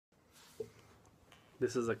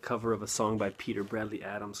This is a cover of a song by Peter Bradley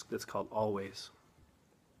Adams that's called Always.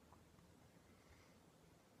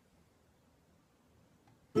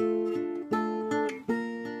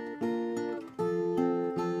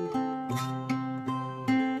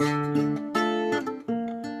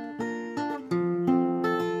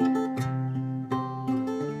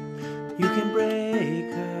 You can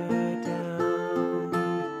break her down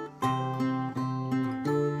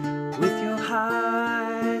with your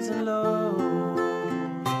highs and lows,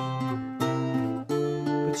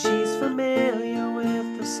 but she's familiar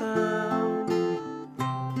with the sound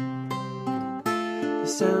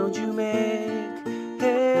you make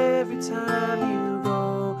every time you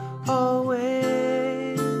go.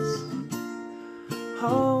 Always,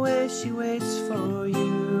 always she waits for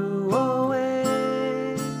you.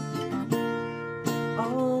 Always,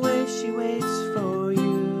 always she waits for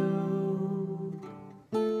you.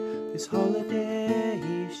 This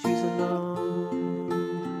holiday she's alone.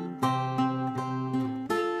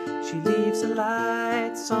 She leaves the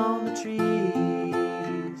lights on the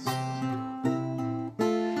trees,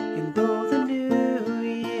 and though the new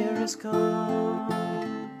year is gone,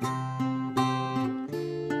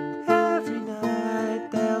 every night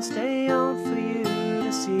they'll stay on for you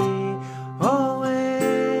to see.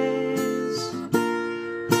 Always,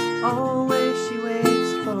 always she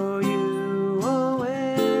waits for you.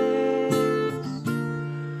 Always,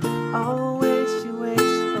 always she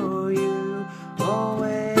waits for you.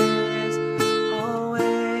 Always,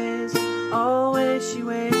 always, always she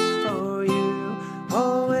waits for you.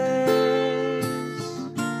 Always,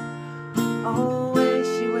 always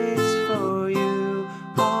she waits for you.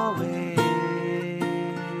 Always.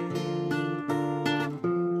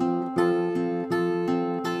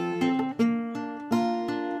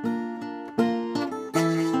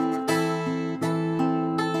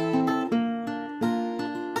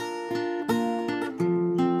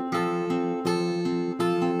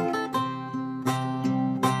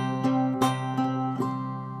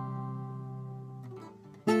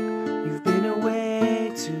 You've been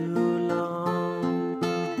away too long,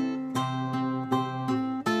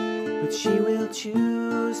 but she will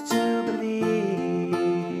choose to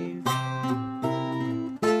believe,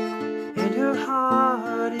 and her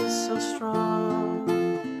heart is so strong.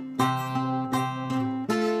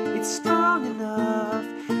 It's strong enough,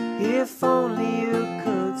 if only you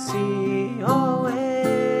could see.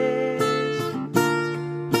 Always,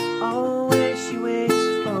 always she waits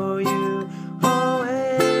for you.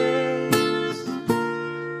 Always,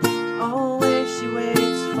 always she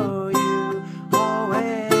waits for you.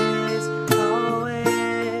 Always,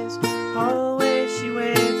 always, always she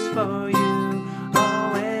waits for you.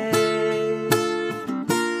 Always.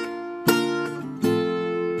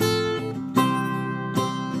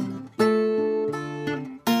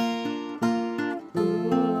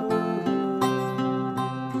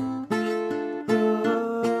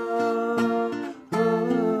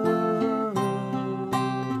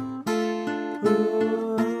 Ooh.